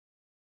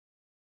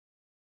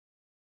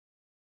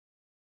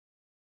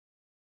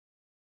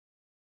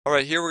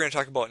Alright, here we're going to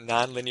talk about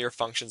nonlinear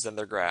functions and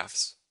their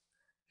graphs.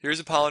 Here's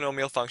a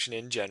polynomial function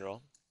in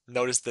general.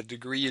 Notice the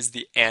degree is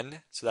the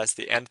n, so that's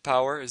the nth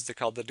power is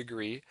called the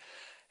degree,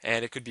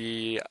 and it could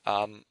be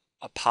a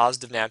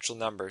positive natural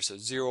number, so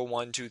 0,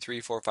 1, 2,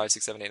 3, 4, 5,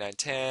 6, 7, 8, 9,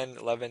 10,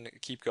 11,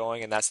 keep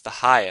going, and that's the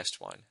highest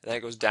one. And then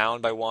it goes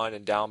down by 1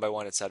 and down by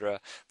 1, etc.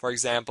 For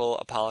example,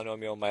 a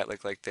polynomial might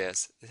look like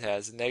this. It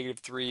has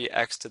negative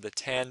 3x to the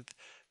 10th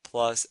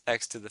plus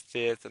x to the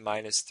 5th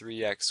minus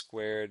 3x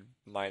squared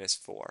minus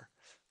 4.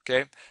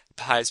 Okay,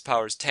 the highest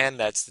power is 10,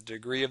 that's the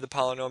degree of the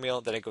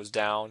polynomial, then it goes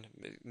down,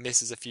 it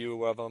misses a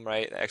few of them,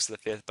 right, x to the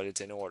 5th, but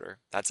it's in order.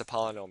 That's a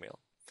polynomial.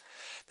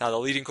 Now the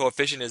leading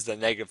coefficient is the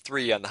negative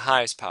 3 on the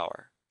highest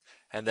power.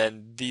 And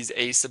then these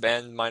a sub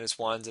n minus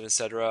 1s and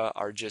etc.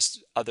 are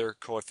just other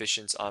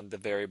coefficients on the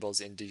variables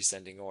in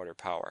descending order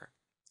power.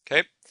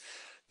 Okay,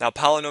 now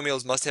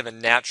polynomials must have a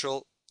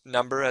natural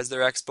number as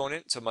their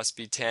exponent, so it must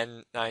be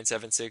 10, 9,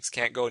 7, 6,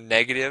 can't go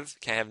negative,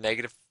 can't have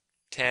negative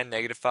 10,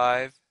 negative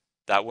 5.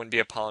 That wouldn't be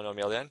a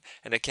polynomial then.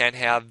 And it can't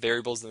have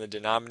variables in the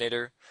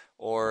denominator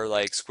or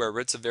like square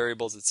roots of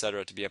variables,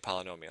 etc. to be a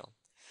polynomial.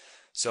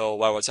 So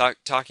while we're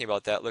talking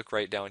about that, look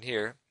right down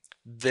here.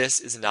 This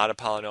is not a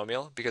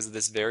polynomial because of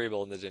this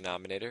variable in the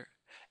denominator.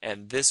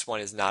 And this one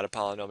is not a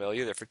polynomial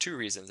either for two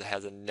reasons. It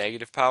has a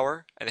negative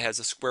power and it has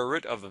a square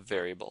root of a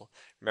variable.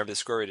 Remember, the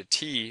square root of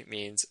t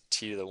means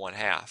t to the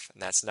 1/2,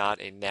 and that's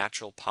not a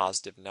natural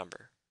positive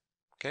number.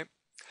 Okay.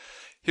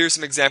 Here's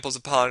some examples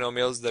of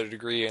polynomials that are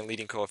degree and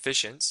leading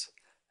coefficients.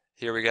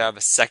 Here we have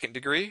a second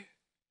degree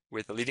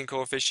with a leading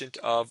coefficient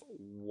of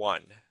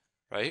 1,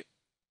 right?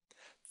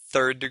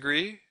 Third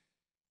degree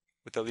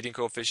with a leading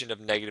coefficient of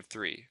negative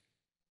 3.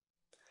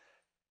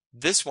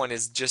 This one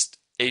is just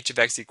h of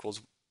x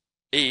equals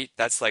 8.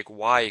 That's like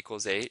y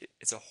equals 8.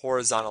 It's a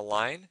horizontal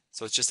line,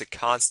 so it's just a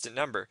constant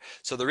number.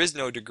 So there is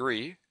no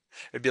degree.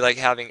 It'd be like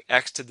having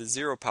x to the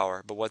 0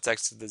 power, but what's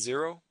x to the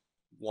 0?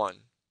 1.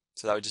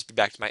 So that would just be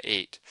back to my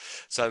 8.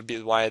 So that would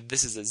be why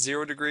this is a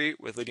 0 degree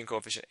with leading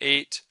coefficient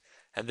 8,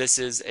 and this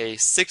is a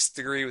 6th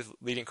degree with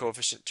leading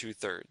coefficient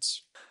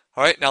 2/3.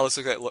 All right, now let's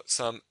look at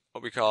some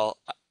what we call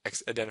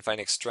identifying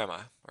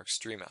extrema or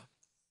extrema.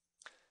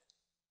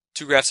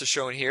 Two graphs are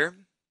shown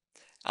here.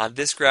 On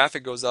this graph, it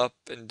goes up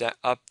and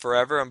up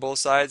forever on both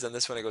sides. On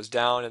this one, it goes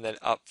down and then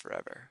up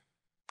forever.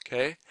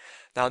 Okay.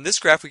 Now in this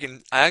graph, we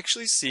can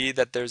actually see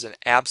that there's an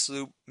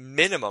absolute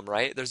minimum,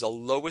 right? There's a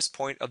lowest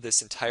point of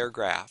this entire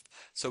graph.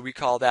 So we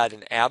call that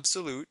an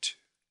absolute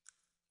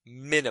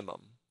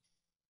minimum.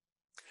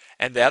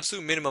 And the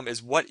absolute minimum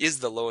is what is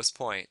the lowest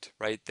point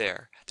right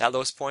there. That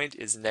lowest point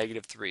is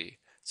negative 3.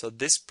 So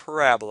this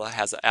parabola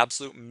has an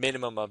absolute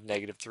minimum of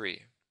negative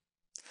 3.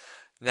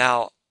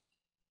 Now,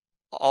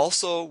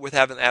 also with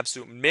having an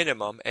absolute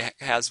minimum, it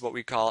has what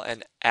we call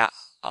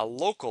a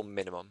local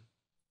minimum.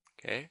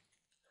 Okay?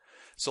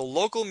 So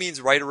local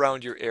means right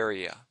around your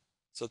area.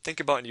 So think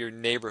about your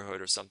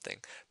neighborhood or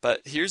something.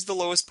 But here's the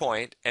lowest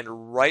point,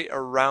 and right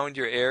around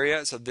your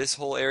area, so this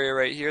whole area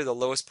right here, the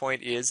lowest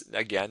point is,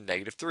 again,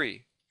 negative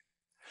 3.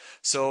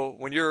 So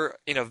when you're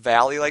in a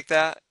valley like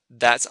that,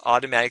 that's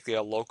automatically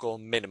a local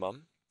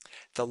minimum.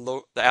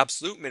 The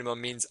absolute minimum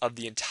means of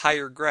the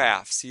entire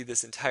graph. See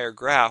this entire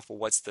graph, well,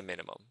 what's the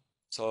minimum?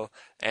 So,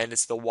 and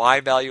it's the y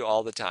value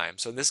all the time.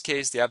 So in this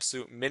case, the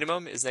absolute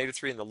minimum is negative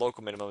 3 and the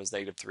local minimum is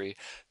negative 3.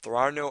 There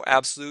are no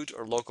absolute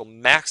or local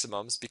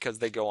maximums because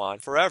they go on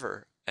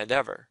forever and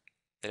ever.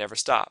 They never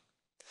stop.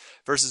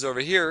 Versus over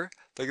here,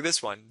 look at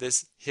this one.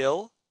 This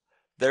hill,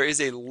 there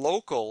is a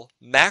local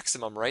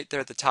maximum right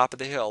there at the top of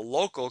the hill.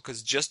 Local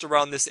because just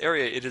around this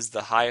area, it is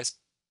the highest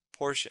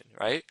portion,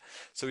 right?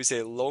 So we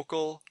say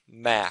local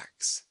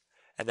max.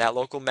 And that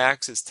local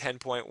max is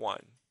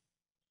 10.1.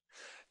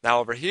 Now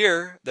over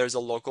here, there's a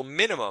local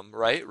minimum,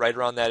 right? Right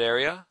around that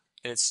area,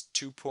 and it's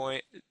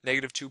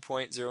negative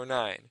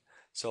 2.09.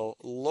 So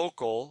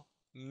local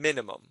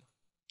minimum,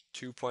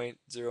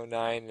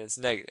 2.09, and it's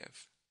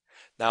negative.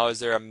 Now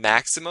is there a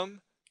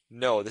maximum?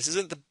 No, this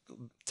isn't the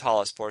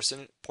tallest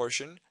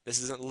portion.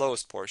 This isn't the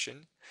lowest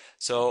portion.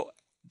 So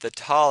the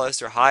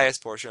tallest or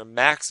highest portion or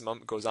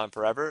maximum goes on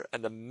forever,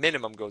 and the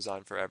minimum goes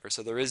on forever.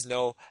 So there is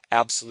no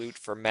absolute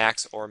for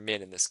max or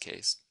min in this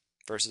case.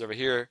 Versus over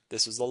here,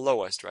 this is the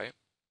lowest, right?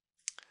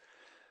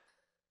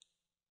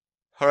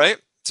 All right,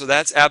 so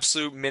that's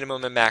absolute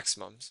minimum and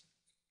maximums.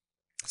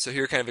 So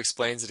here kind of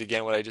explains it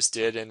again what I just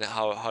did and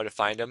how to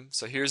find them.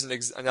 So here's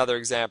another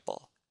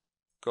example.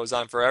 Goes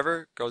on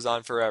forever, goes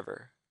on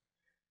forever.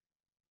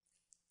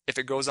 If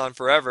it goes on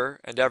forever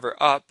and ever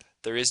up,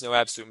 there is no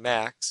absolute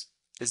max.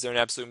 Is there an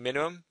absolute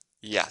minimum?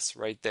 Yes,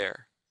 right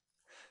there.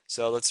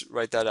 So let's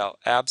write that out.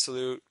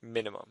 Absolute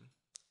minimum,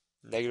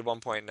 negative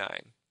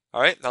 1.9.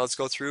 All right, now let's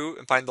go through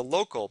and find the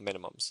local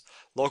minimums.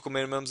 Local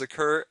minimums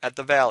occur at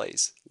the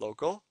valleys.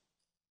 Local.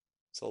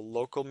 So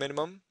local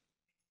minimum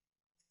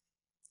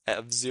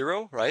of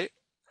 0, right?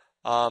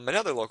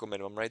 Another local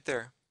minimum right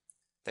there,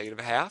 negative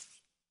 1/2.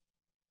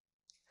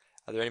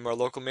 Are there any more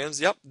local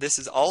minimums? Yep, this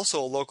is also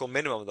a local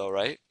minimum though,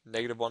 right?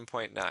 Negative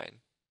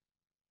 1.9.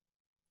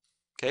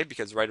 Okay,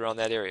 because right around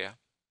that area.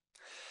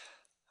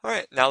 All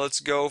right, now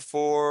let's go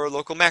for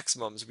local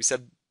maximums. We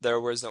said there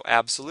was no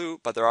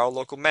absolute, but there are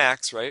local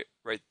max, right?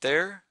 Right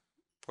there,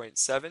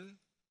 0.7,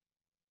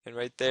 and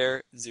right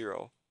there,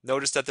 0.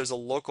 Notice that there's a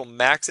local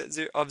max at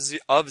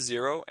of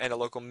 0 and a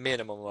local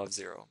minimum of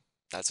 0.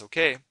 That's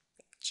okay.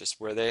 It's just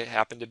where they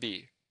happen to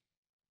be.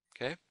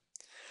 Okay?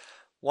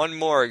 One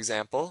more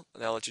example,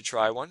 and I'll let you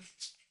try one.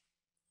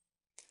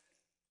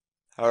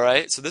 All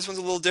right, so this one's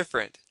a little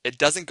different. It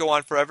doesn't go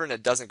on forever and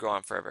it doesn't go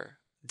on forever.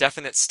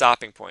 Definite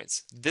stopping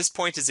points. This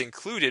point is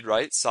included,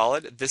 right?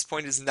 Solid. This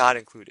point is not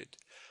included.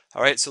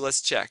 All right, so let's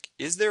check.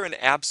 Is there an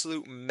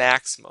absolute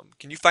maximum?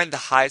 Can you find the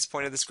highest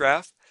point of this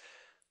graph?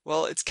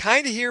 Well, it's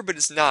kind of here, but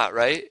it's not,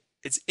 right?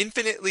 It's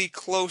infinitely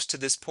close to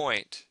this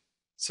point.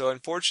 So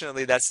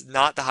unfortunately, that's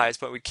not the highest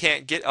point. We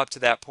can't get up to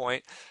that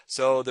point.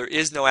 So there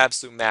is no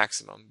absolute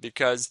maximum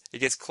because it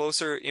gets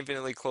closer,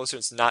 infinitely closer.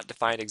 It's not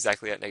defined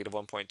exactly at negative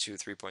 1.2,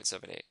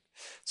 3.78.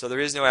 So there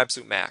is no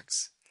absolute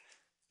max.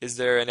 Is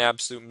there an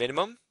absolute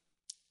minimum?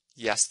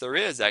 Yes, there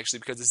is actually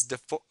because it's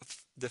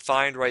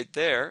defined right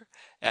there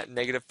at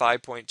negative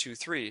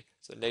 5.23.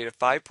 So negative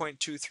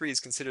 5.23 is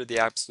considered the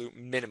absolute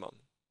minimum.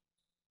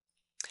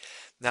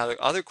 Now the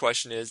other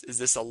question is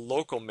this a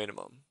local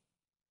minimum?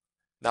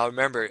 Now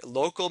remember,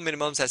 local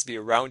minimums has to be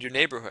around your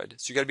neighborhood.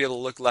 So you got to be able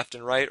to look left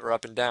and right or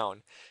up and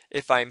down.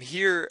 If I'm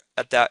here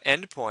at that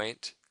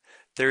endpoint,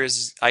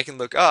 I can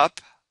look up,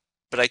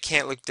 but I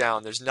can't look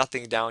down. There's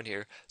nothing down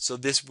here. So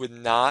this would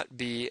not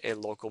be a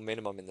local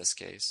minimum in this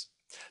case.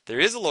 There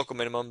is a local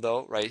minimum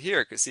though, right here.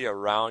 You can see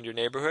around your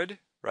neighborhood,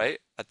 right?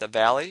 At the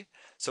valley.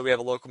 So we have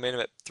a local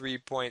minimum at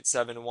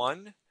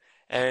 3.71,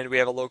 and we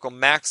have a local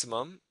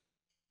maximum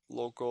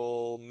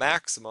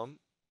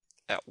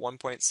at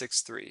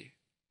 1.63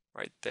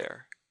 right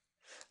there.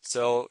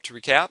 So to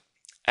recap,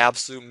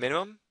 absolute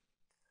minimum,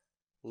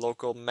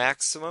 local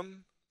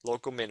maximum,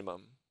 local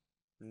minimum.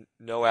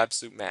 No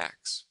absolute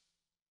max.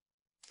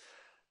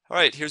 All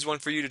right, here's one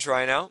for you to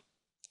try now.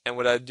 And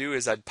what I'd do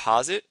is I'd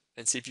pause it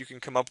and see if you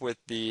can come up with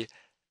the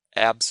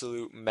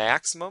absolute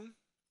maximum,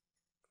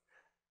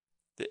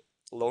 the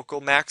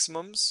local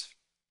maximums,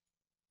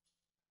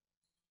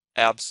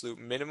 absolute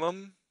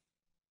minimum,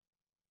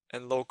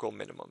 and local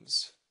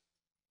minimums.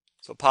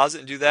 So pause it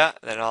and do that,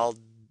 and then I'll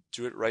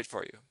do it right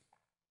for you.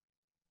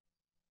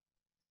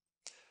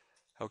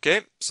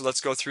 Okay, so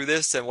let's go through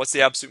this. And what's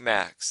the absolute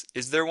max?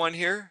 Is there one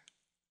here?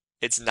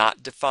 It's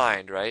not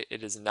defined, right?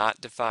 It is not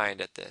defined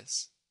at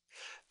this.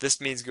 This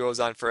means it goes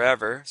on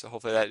forever. So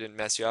hopefully that didn't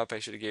mess you up. I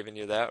should have given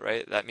you that,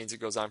 right? That means it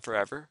goes on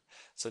forever.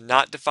 So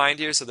not defined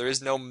here, so there is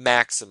no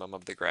maximum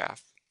of the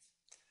graph.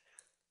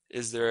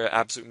 Is there an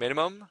absolute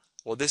minimum?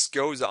 Well, this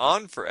goes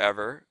on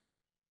forever,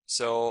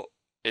 so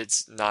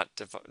it's not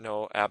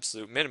no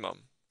absolute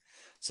minimum.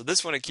 So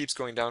this one, it keeps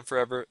going down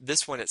forever.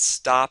 This one, it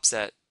stops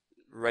at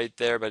right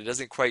there, but it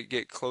doesn't quite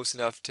get close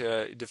enough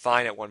to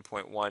define at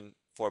 1.1,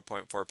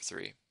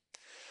 4.43.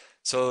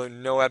 So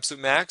no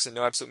absolute max and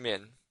no absolute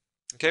min.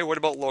 Okay, what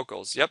about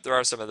locals? Yep, there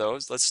are some of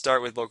those. Let's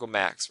start with local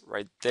max.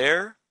 Right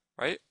there,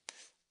 right?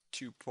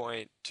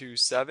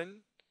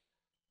 2.27.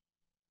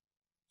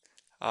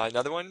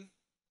 Another one,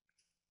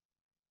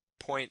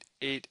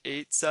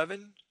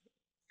 0.887.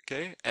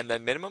 Okay, and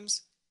then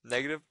minimums,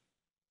 negative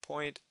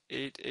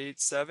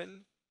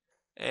 0.887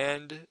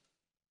 and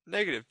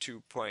negative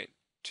 2.27.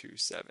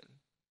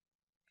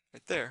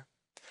 Right there.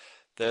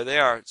 There they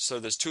are. So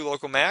there's two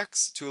local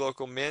max, two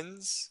local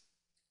mins,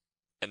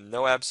 and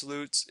no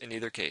absolutes in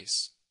either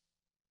case.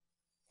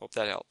 Hope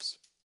that helps.